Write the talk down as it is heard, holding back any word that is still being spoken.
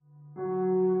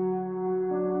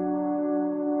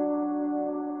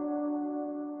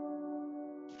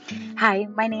Hi,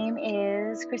 my name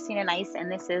is Christina Nice,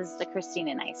 and this is the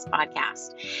Christina Nice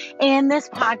Podcast. In this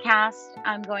podcast,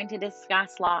 I'm going to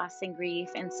discuss loss and grief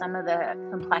and some of the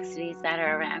complexities that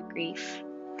are around grief.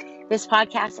 This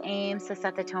podcast aims to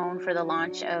set the tone for the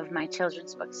launch of my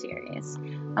children's book series.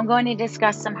 I'm going to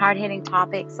discuss some hard-hitting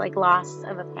topics like loss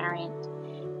of a parent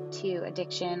to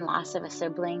addiction, loss of a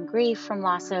sibling, grief from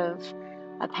loss of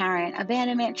a parent,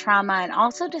 abandonment, trauma, and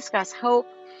also discuss hope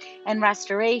and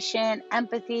restoration,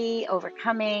 empathy,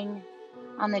 overcoming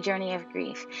on the journey of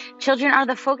grief. Children are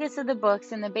the focus of the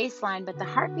books and the baseline, but the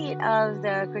heartbeat of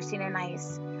the Christina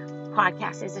Nice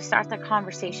podcast is to start the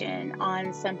conversation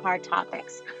on some hard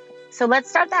topics. So let's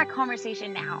start that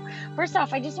conversation now. First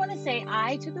off, I just want to say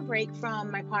I took a break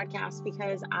from my podcast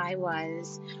because I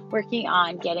was working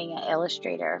on getting an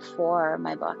illustrator for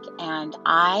my book, and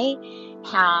I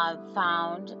have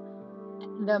found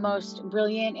the most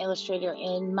brilliant illustrator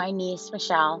in my niece,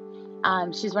 Michelle.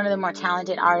 She's one of the more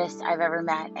talented artists I've ever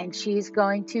met, and she's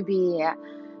going to be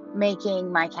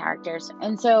making my characters.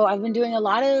 And so I've been doing a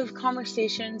lot of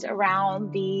conversations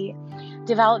around the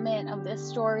development of this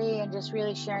story and just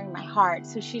really sharing my heart.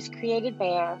 So she's created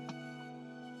Bear,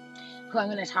 who I'm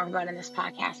going to talk about in this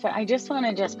podcast. But I just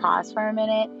want to pause for a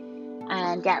minute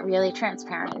and get really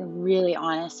transparent and really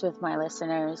honest with my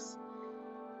listeners.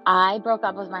 I broke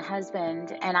up with my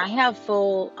husband, and I have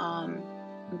full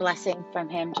blessing from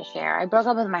him to share. I broke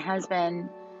up with my husband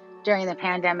during the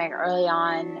pandemic early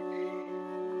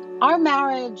on. Our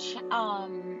marriage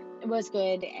was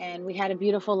good, and we had a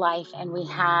beautiful life, and we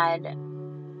had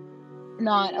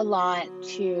not a lot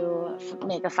to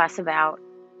make a fuss about.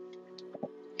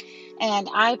 And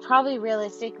I probably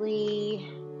realistically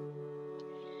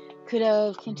could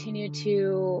have continued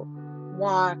to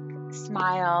walk,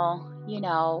 smile,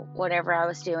 whatever I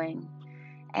was doing,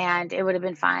 and it would have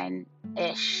been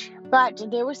fine-ish. But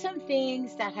there were some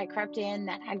things that had crept in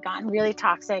that had gotten really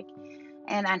toxic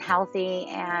and unhealthy,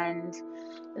 and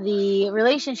the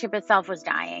relationship itself was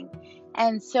dying.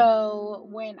 And so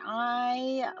when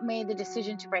I made the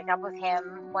decision to break up with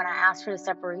him, when I asked for the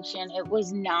separation, it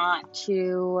was not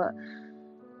to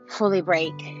fully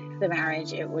break the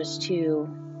marriage. It was to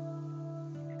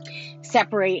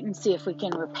separate and see if we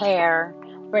can repair,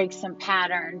 break some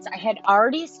patterns. I had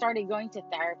already started going to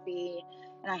therapy,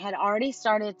 and I had already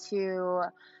started to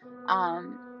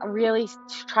really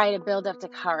try to build up the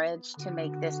courage to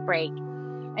make this break.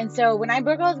 And so when I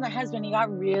broke up with my husband, he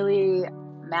got really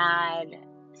mad,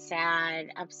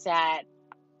 sad, upset,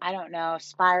 I don't know,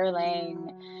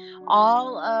 spiraling,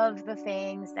 all of the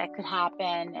things that could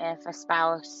happen if a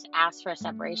spouse asked for a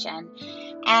separation.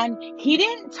 And he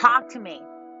didn't talk to me.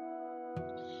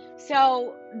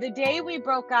 So the day we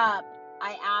broke up,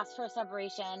 I asked for a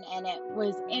separation, and it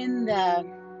was in the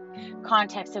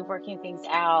context of working things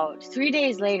out. 3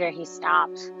 days later, he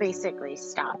basically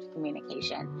stopped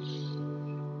communication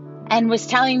and was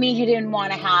telling me he didn't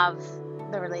want to have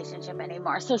the relationship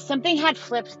anymore. So something had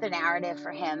flipped the narrative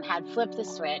for him, had flipped the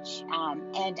switch.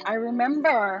 And I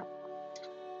remember,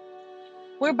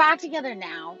 we're back together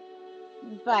now,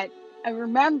 but I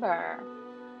remember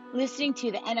listening to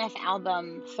the NF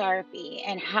album Therapy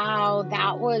and how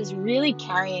that was really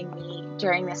carrying me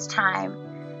during this time.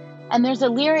 And there's a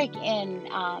lyric in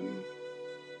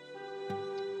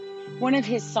one of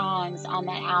his songs on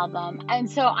that album.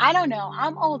 And so I don't know,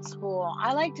 I'm old school.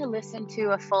 I like to listen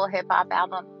to a full hip hop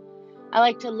album. I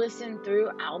like to listen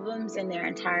through albums in their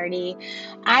entirety.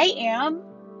 I am,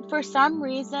 for some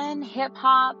reason, hip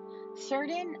hop,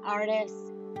 certain artists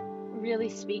really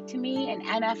speak to me, and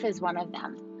NF is one of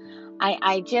them.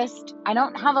 I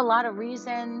don't have a lot of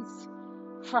reasons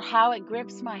for how it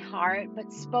grips my heart,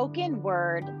 but spoken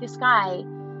word, this guy,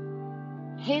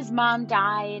 his mom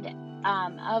died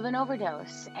of an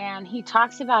overdose, and he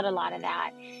talks about a lot of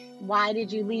that. Why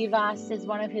Did You Leave Us is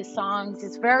one of his songs.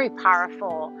 It's very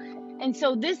powerful. And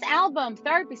so this album,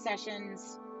 Therapy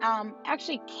Sessions,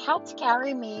 actually helped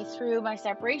carry me through my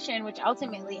separation, which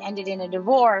ultimately ended in a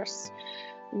divorce,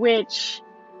 which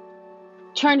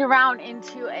turned around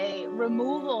into a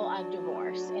removal of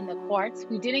divorce in the courts.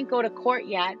 We didn't go to court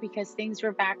yet because things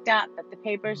were backed up, but the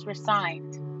papers were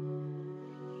signed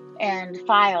and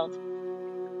filed.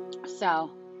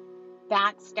 So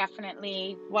that's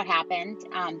definitely what happened.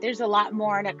 There's a lot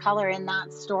more to color in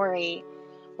that story,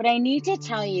 but I need to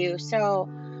tell you, so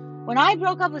when I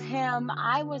broke up with him,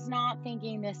 I was not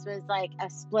thinking this was like a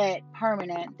split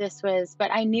permanent.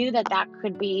 But I knew that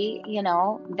could be,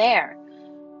 there.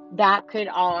 That could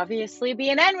obviously be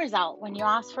an end result when you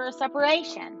ask for a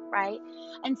separation, right?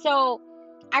 And so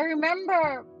I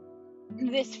remember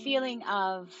this feeling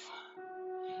of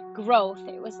growth.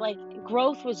 It was like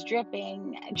growth was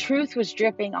dripping, truth was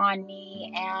dripping on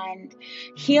me, and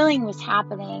healing was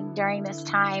happening during this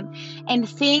time. And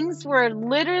things were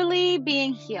literally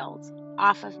being healed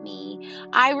off of me.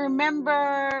 I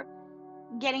remember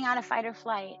getting out of fight or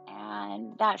flight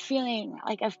and that feeling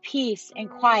like of peace and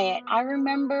quiet. I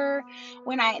remember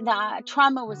when the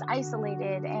trauma was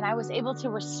isolated and I was able to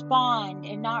respond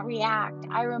and not react.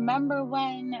 I remember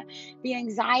when the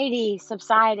anxiety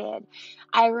subsided.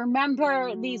 I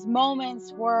remember these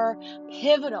moments were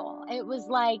pivotal. It was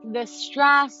like the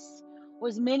stress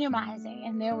was minimizing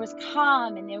and there was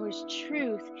calm and there was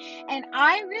truth. And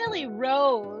I really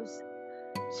rose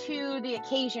to the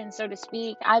occasion, so to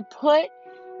speak. I put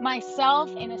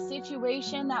myself in a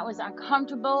situation that was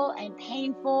uncomfortable and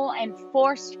painful and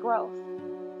forced growth.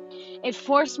 It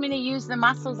forced me to use the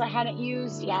muscles I hadn't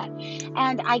used yet.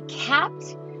 And I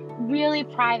kept really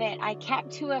private. I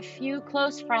kept to a few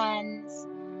close friends,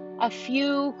 a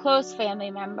few close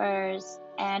family members,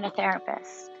 and a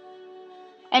therapist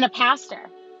and a pastor.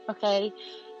 Okay.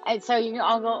 And so you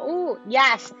all go, oh,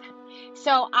 yes.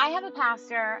 So I have a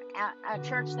pastor at a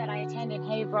church that I attend in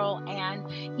Haverhill,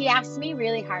 and he asked me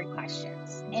really hard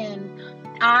questions. And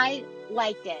I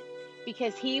liked it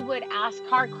because he would ask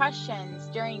hard questions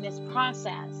during this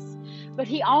process. But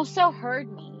he also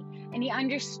heard me and he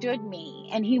understood me,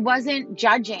 and he wasn't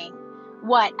judging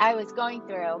what I was going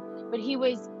through, but he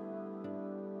was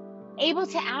able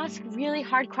to ask really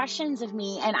hard questions of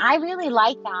me. And I really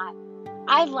like that.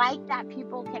 I like that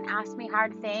people can ask me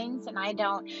hard things and I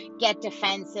don't get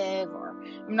defensive or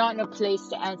I'm not in a place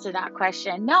to answer that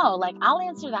question. No, like I'll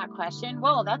answer that question.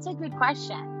 Whoa, that's a good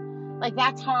question. Like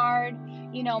that's hard,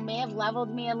 may have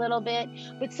leveled me a little bit,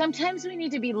 but sometimes we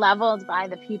need to be leveled by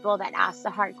the people that ask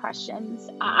the hard questions.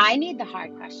 I need the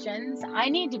hard questions. I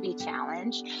need to be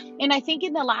challenged. And I think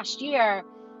in the last year,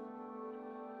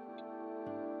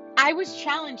 I was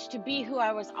challenged to be who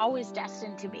I was always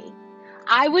destined to be.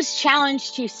 I was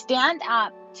challenged to stand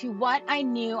up to what I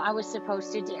knew I was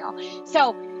supposed to do.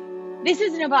 So this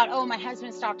isn't about, oh, my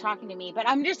husband stopped talking to me, but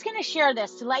I'm just going to share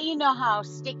this to let you know how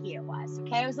sticky it was.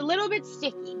 Okay. It was a little bit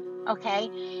sticky.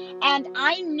 Okay. And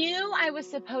I knew I was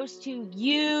supposed to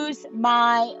use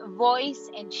my voice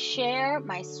and share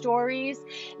my stories.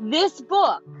 This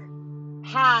book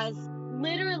has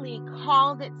literally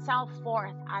called itself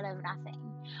forth out of nothing.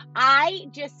 I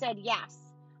just said yes.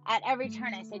 At every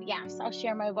turn, I said, yes, I'll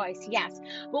share my voice. Yes.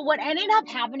 But what ended up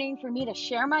happening for me to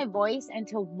share my voice and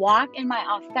to walk in my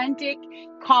authentic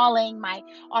calling, my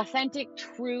authentic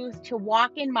truth, to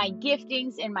walk in my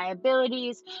giftings and my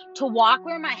abilities, to walk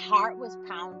where my heart was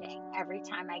pounding every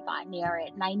time I got near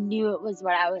it. And I knew it was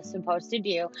what I was supposed to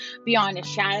do beyond a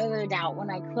shadow of a doubt.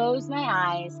 When I closed my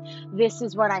eyes, this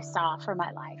is what I saw for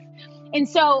my life. And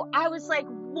so I was like,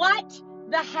 what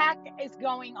the heck is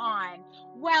going on?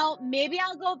 Well, maybe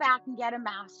I'll go back and get a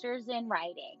master's in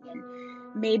writing, and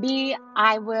maybe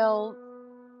I will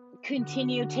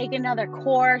continue, take another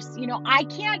course. I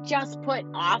can't just put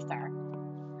author.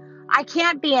 I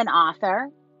can't be an author.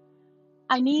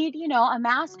 I need, a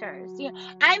master's.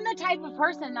 I'm the type of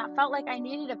person that felt like I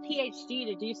needed a PhD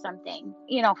to do something,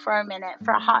 for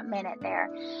a hot minute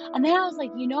there. And then I was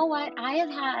like, you know what?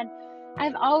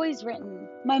 I've always written.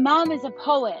 My mom is a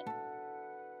poet.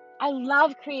 I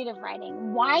love creative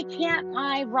writing. Why can't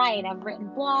I write? I've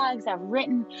written blogs. I've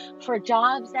written for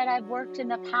jobs that I've worked in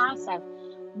the past.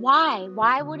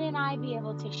 Why wouldn't I be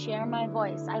able to share my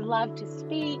voice? I love to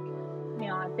speak.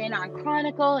 I've been on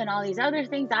Chronicle and all these other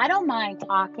things. I don't mind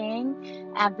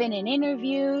talking. I've been in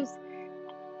interviews.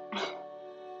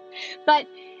 But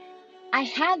I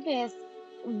had this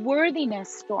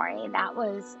worthiness story that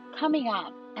was coming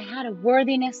up. I had a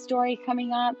worthiness story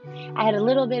coming up. I had a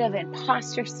little bit of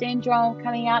imposter syndrome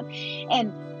coming up.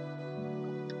 And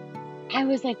I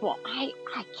was like, well, I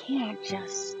can't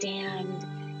just stand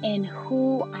in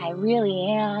who I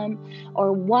really am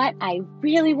or what I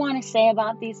really want to say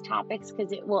about these topics,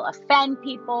 because it will offend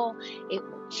people. It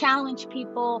will challenge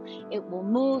people. It will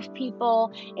move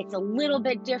people. It's a little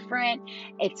bit different.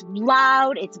 It's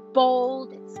loud. It's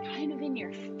bold. It's kind of in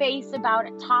your face about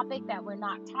a topic that we're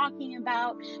not talking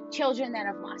about. Children that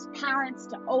have lost parents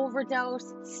to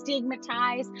overdose,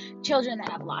 stigmatized. Children that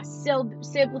have lost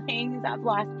siblings. I've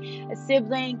lost a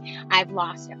sibling. I've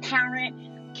lost a parent.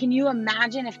 Can you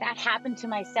imagine if that happened to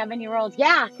my 7-year-old?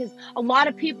 Yeah, because a lot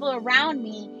of people around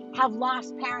me have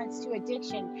lost parents to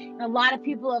addiction. And a lot of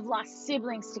people have lost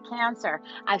siblings to cancer.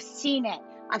 I've seen it.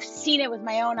 I've seen it with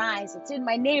my own eyes. It's in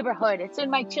my neighborhood. It's in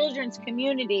my children's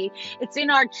community. It's in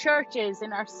our churches,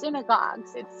 in our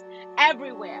synagogues. It's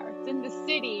everywhere. It's in the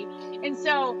city. And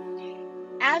so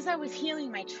as I was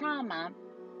healing my trauma,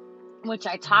 which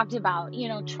I talked about.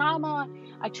 Trauma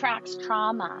attracts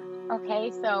trauma.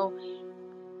 Okay, so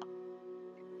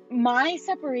my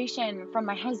separation from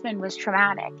my husband was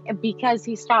traumatic because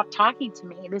he stopped talking to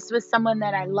me. This was someone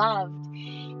that I loved,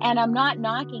 and I'm not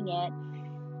knocking it.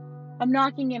 I'm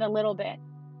knocking it a little bit,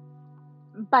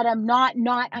 but I'm not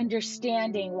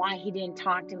understanding why he didn't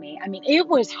talk to me. I mean, it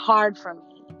was hard for me.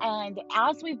 And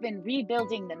as we've been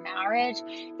rebuilding the marriage,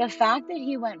 the fact that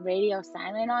he went radio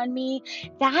silent on me,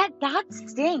 that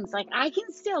stings. Like, I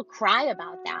can still cry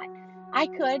about that. I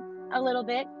could a little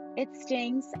bit. It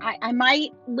stings. I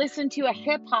might listen to a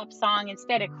hip hop song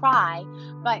instead of cry,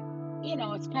 but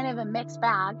it's kind of a mixed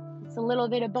bag. It's a little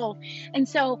bit of both. And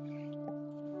so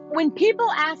when people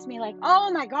ask me, like,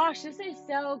 oh my gosh, this is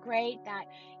so great that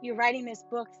you're writing this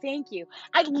book, thank you.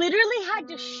 I literally had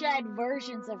to shed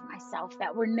versions of myself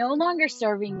that were no longer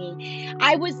serving me.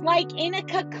 I was like in a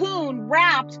cocoon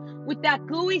wrapped with that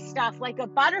gooey stuff, like a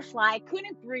butterfly. I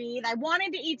couldn't breathe. I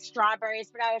wanted to eat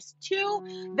strawberries, but I was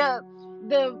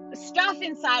the stuff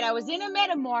inside. I was in a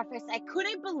metamorphosis. I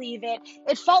couldn't believe it.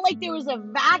 It felt like there was a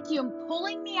vacuum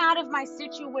pulling me out of my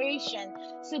situation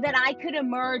so that I could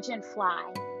emerge and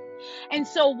fly. And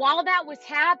so while that was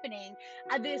happening,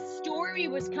 this story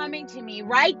was coming to me.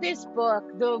 Write this book.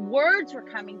 The words were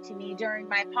coming to me during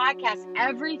my podcast.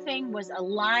 Everything was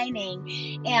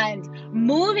aligning and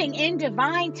moving in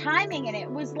divine timing. And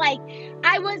it was like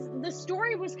the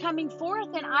story was coming forth,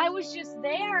 and I was just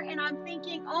there. And I'm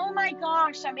thinking, oh my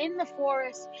gosh, I'm in the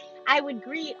forest. I would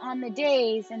greet on the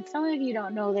days, and some of you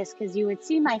don't know this because you would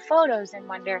see my photos and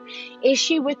wonder, is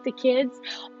she with the kids?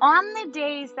 On the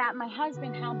days that my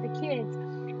husband had the kids,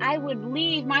 I would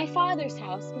leave my father's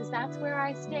house, because that's where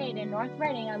I stayed in North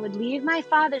Reading. I would leave my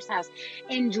father's house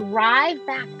and drive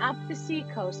back up the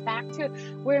seacoast, back to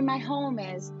where my home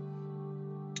is,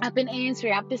 up in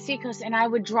Ainsbury, up the seacoast, and I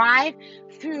would drive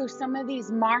through some of these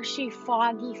marshy,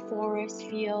 foggy forest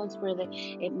fields where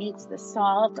it meets the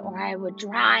salt, or I would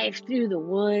drive through the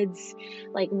woods,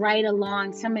 like right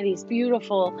along some of these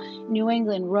beautiful New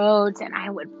England roads, and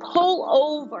I would pull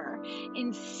over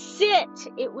and sit.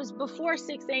 It was before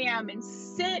 6 a.m. and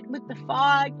sit with the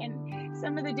fog, and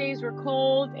some of the days were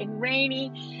cold and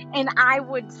rainy, and I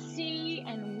would see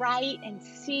and write and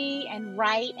see and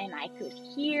write, and I could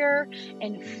hear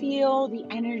and feel the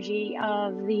energy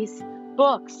of these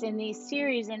books and these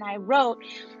series, and I wrote,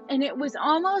 and it was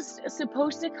almost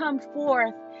supposed to come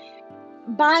forth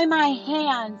by my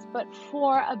hands, but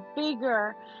for a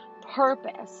bigger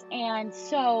purpose. And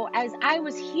so as I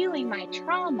was healing my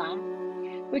trauma,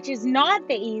 which is not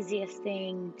the easiest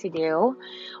thing to do,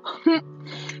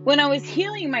 when I was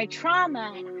healing my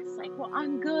trauma, and I was like, well,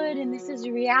 I'm good, and this is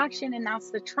a reaction, and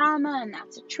that's the trauma, and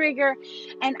that's a trigger.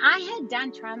 And I had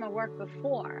done trauma work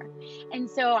before, and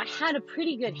so I had a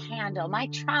pretty good handle. My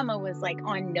trauma was like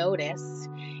on notice.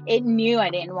 It knew I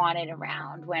didn't want it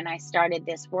around when I started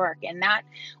this work. And that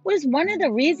was one of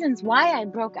the reasons why I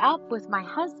broke up with my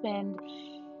husband.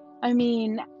 I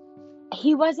mean,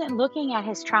 he wasn't looking at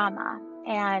his trauma.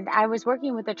 And I was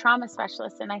working with a trauma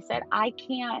specialist, and I said, I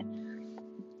can't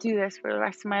do this for the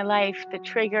rest of my life. The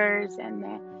triggers and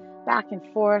the back and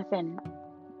forth, and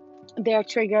they're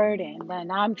triggered, and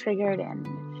then I'm triggered, and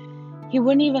he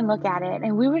wouldn't even look at it.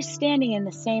 And we were standing in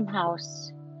the same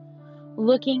house,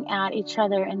 looking at each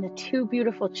other and the two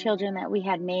beautiful children that we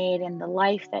had made, and the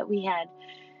life that we had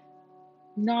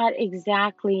not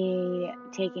exactly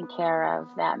taken care of,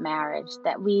 that marriage,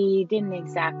 that we didn't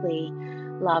exactly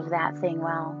love that thing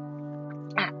well.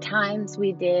 At times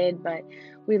we did, but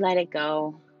we let it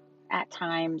go. At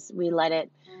times we let it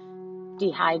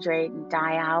dehydrate and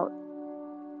die out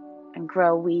and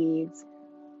grow weeds.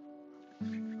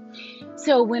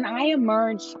 So when I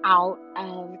emerged out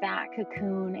of that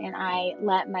cocoon and I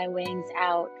let my wings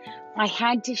out, I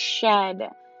had to shed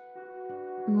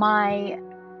my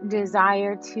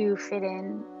desire to fit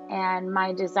in and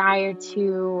my desire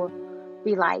to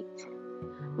be liked.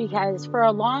 Because for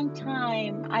a long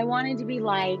time, I wanted to be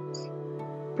liked,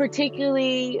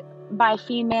 particularly by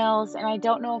females. And I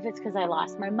don't know if it's because I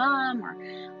lost my mom, or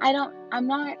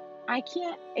I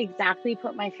can't exactly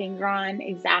put my finger on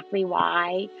exactly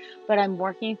why, but I'm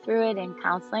working through it in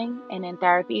counseling and in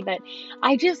therapy. But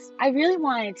I really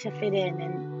wanted to fit in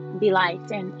and be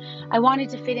liked. And I wanted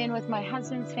to fit in with my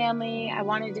husband's family. I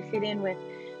wanted to fit in with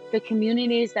the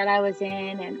communities that I was in,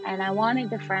 and I wanted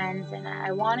the friends, and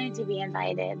I wanted to be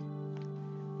invited,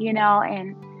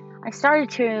 and I started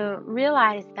to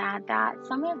realize that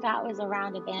some of that was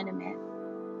around abandonment.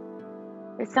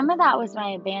 But some of that was my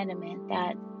abandonment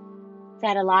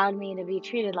that allowed me to be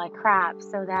treated like crap,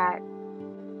 so that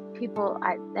people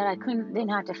didn't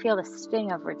have to feel the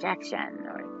sting of rejection,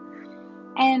 or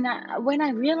And when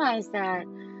I realized that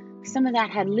some of that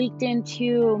had leaked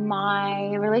into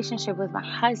my relationship with my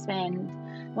husband,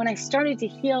 when I started to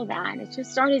heal that, it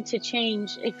just started to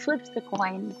change. It flipped the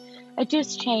coin. It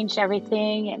just changed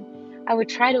everything. And I would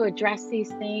try to address these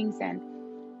things, and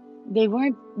we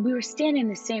were standing in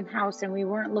the same house and we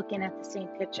weren't looking at the same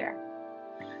picture.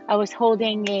 I was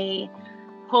holding a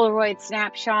Polaroid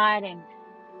snapshot and,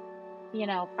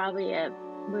 probably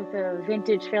with a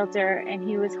vintage filter, and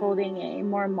he was holding a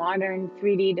more modern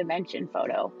 3D dimension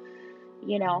photo,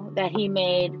 that he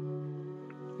made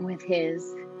with his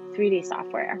 3D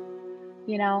software.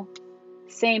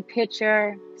 Same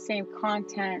picture, same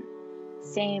content,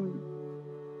 same,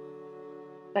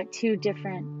 but two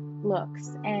different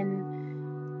looks.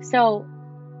 And so,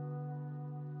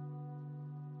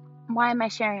 why am I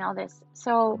sharing all this?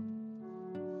 So,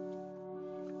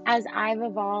 as I've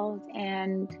evolved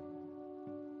and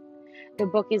the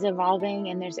book is evolving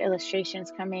and there's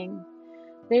illustrations coming,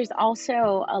 there's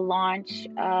also a launch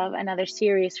of another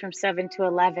series from 7 to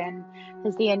 11,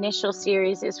 because the initial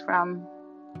series is from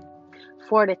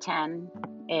 4 to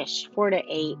 10-ish, 4 to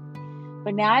 8.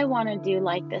 But now I want to do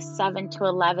like the 7 to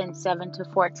 11, 7 to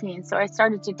 14. So I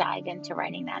started to dive into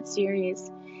writing that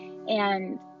series.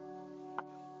 And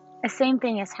the same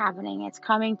thing is happening. It's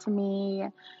coming to me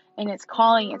and it's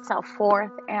calling itself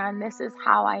forth. And this is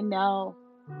how I know.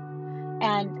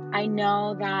 And I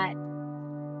know that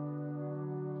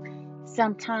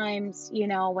sometimes,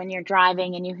 when you're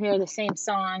driving and you hear the same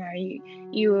song, or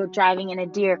you're driving and a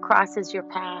deer crosses your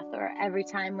path, or every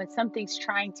time when something's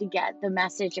trying to get the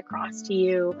message across to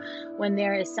you, when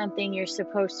there is something you're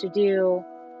supposed to do,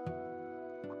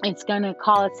 it's going to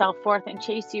call itself forth and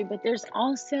chase you. But there's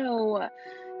also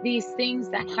these things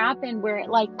that happen where it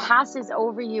like passes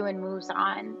over you and moves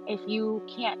on if you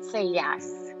can't say yes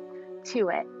to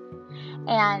it.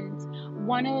 And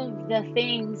one of the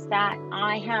things that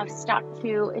I have stuck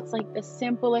to, it's like the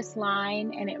simplest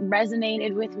line, and it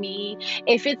resonated with me.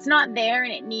 If it's not there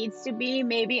and it needs to be,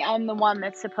 maybe I'm the one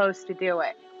that's supposed to do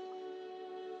it.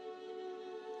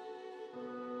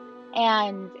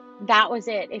 And that was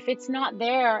it. If it's not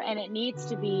there and it needs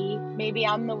to be, maybe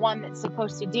I'm the one that's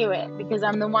supposed to do it, because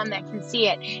I'm the one that can see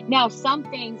it. Now, some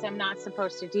things I'm not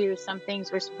supposed to do. Some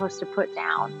things we're supposed to put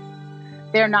down.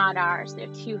 They're not ours. They're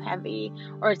too heavy,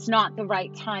 or it's not the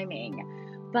right timing.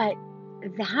 But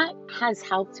that has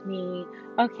helped me.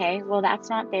 Okay, well, that's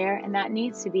not there and that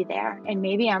needs to be there. And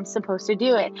maybe I'm supposed to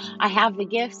do it. I have the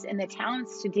gifts and the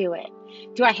talents to do it.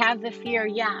 Do I have the fear?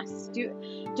 Yes. Do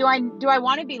I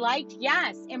want to be liked?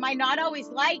 Yes. Am I not always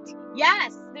liked?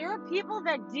 Yes. There are people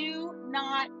that do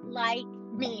not like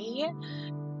me,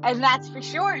 and that's for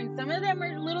sure. And some of them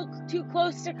are a little too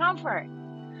close to comfort.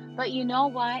 But you know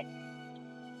what?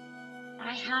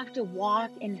 I have to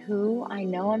walk in who I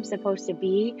know I'm supposed to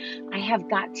be. I have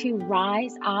got to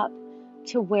rise up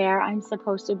to where I'm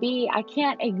supposed to be. I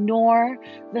can't ignore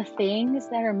the things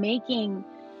that are making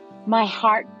my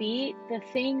heart beat, the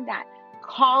thing that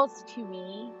calls to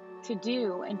me to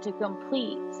do and to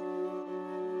complete.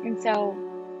 And so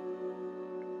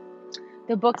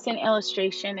the book's an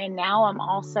illustration, and now I'm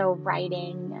also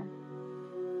writing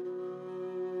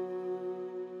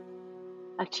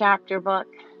a chapter book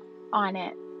on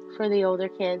it for the older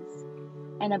kids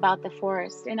and about the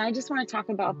forest. And I just want to talk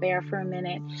about Bear for a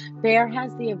minute. Bear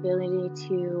has the ability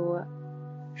to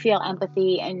feel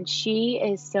empathy, and she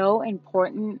is so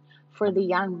important for the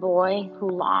young boy who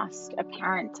lost a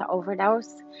parent to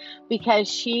overdose, because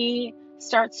she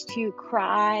starts to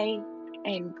cry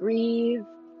and grieve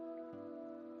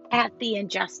at the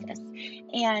injustice.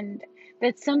 And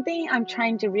that's something I'm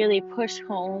trying to really push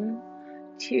home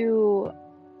to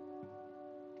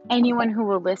anyone who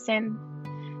will listen,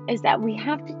 is that we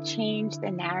have to change the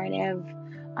narrative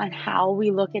on how we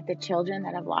look at the children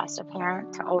that have lost a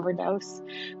parent to overdose,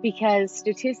 because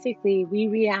statistically we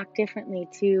react differently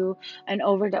to an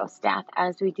overdose death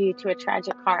as we do to a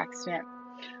tragic car accident.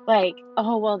 Like,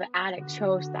 oh, well, the addict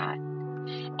chose that.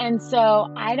 And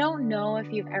so I don't know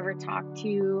if you've ever talked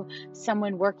to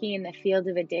someone working in the field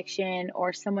of addiction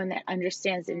or someone that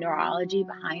understands the neurology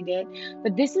behind it,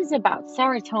 but this is about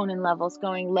serotonin levels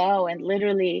going low, and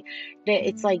literally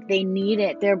it's like they need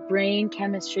it. Their brain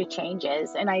chemistry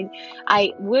changes. And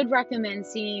I would recommend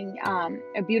seeing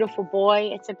A Beautiful Boy.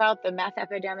 It's about the meth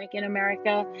epidemic in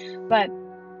America, but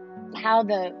how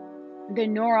the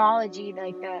neurology,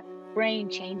 like the brain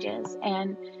changes.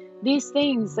 And these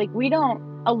things, like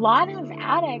a lot of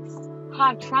addicts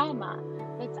have trauma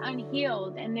that's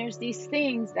unhealed, and there's these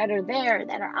things that are there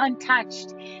that are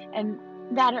untouched and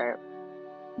that are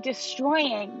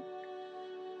destroying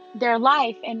their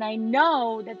life. And I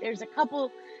know that there's a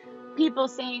couple people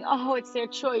saying, oh, it's their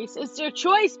choice. It's their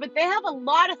choice, but they have a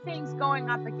lot of things going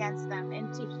up against them.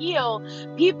 And to heal,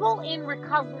 people in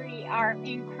recovery are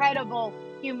incredible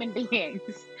human beings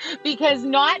because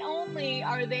not only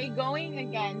are they going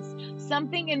against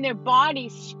something in their body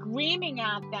screaming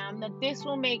at them that this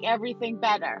will make everything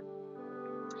better.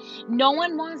 No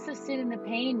one wants to sit in the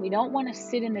pain. We don't want to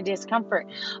sit in the discomfort.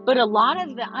 But a lot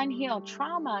of the unhealed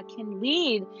trauma can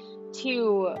lead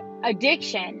to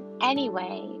addiction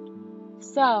anyway.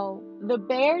 So the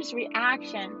bear's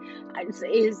reaction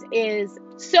is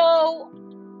so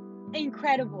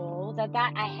incredible that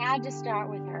I had to start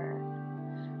with her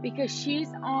because she's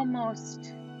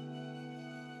almost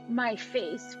my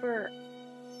face for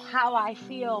how I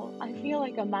feel. I feel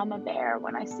like a mama bear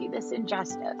when I see this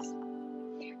injustice.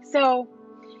 So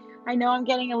I know I'm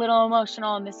getting a little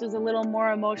emotional, and this was a little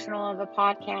more emotional of a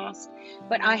podcast,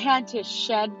 but I had to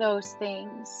shed those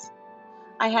things.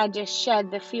 I had to shed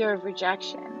the fear of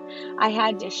rejection. I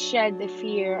had to shed the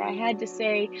fear. I had to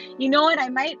say, you know what, I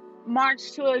might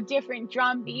march to a different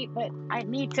drum beat, but I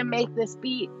need to make this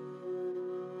beat.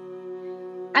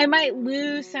 I might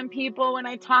lose some people when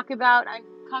I talk about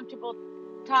uncomfortable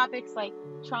topics like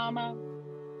trauma,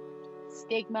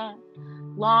 stigma,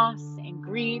 loss, and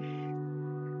grief,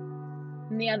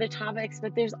 and the other topics,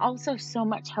 but there's also so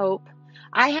much hope.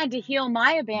 I had to heal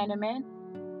my abandonment.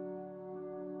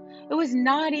 It was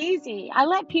not easy. I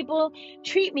let people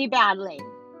treat me badly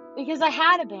because I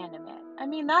had abandonment. I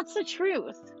mean, that's the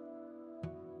truth.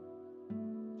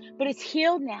 But it's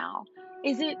healed now.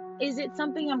 Is it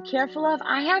something I'm careful of?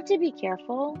 I have to be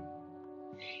careful.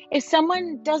 If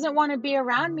someone doesn't want to be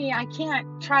around me, I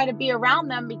can't try to be around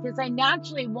them because I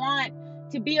naturally want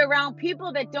to be around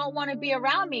people that don't want to be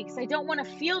around me because I don't want to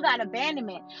feel that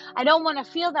abandonment. I don't want to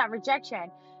feel that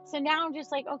rejection. So now I'm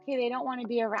just like, okay, they don't want to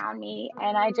be around me,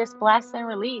 and I just bless and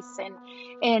release.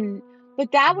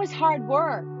 But that was hard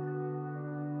work.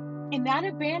 And that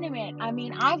abandonment, I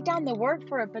mean, I've done the work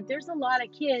for it, but there's a lot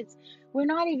of kids, we're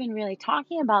not even really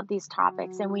talking about these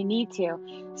topics, and we need to.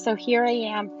 So here I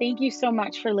am. Thank you so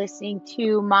much for listening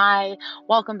to my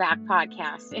Welcome Back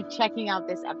podcast and checking out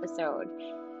this episode.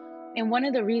 And one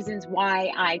of the reasons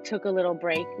why I took a little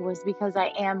break was because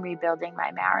I am rebuilding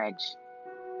my marriage.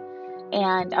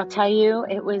 And I'll tell you,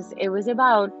 it was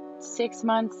about 6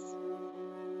 months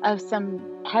of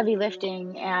some heavy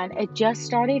lifting, and it just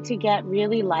started to get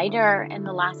really lighter in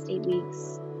the last 8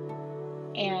 weeks.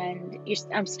 And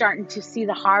I'm starting to see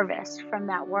the harvest from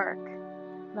that work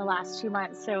in the last 2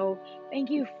 months. So thank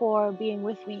you for being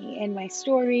with me in my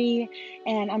story,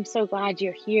 and I'm so glad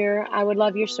you're here. I would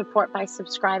love your support by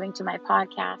subscribing to my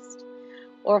podcast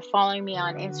or following me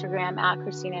on Instagram at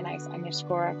Christina Nice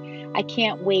 _. I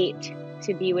can't wait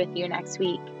to be with you next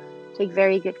week. Take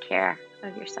very good care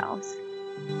of yourselves.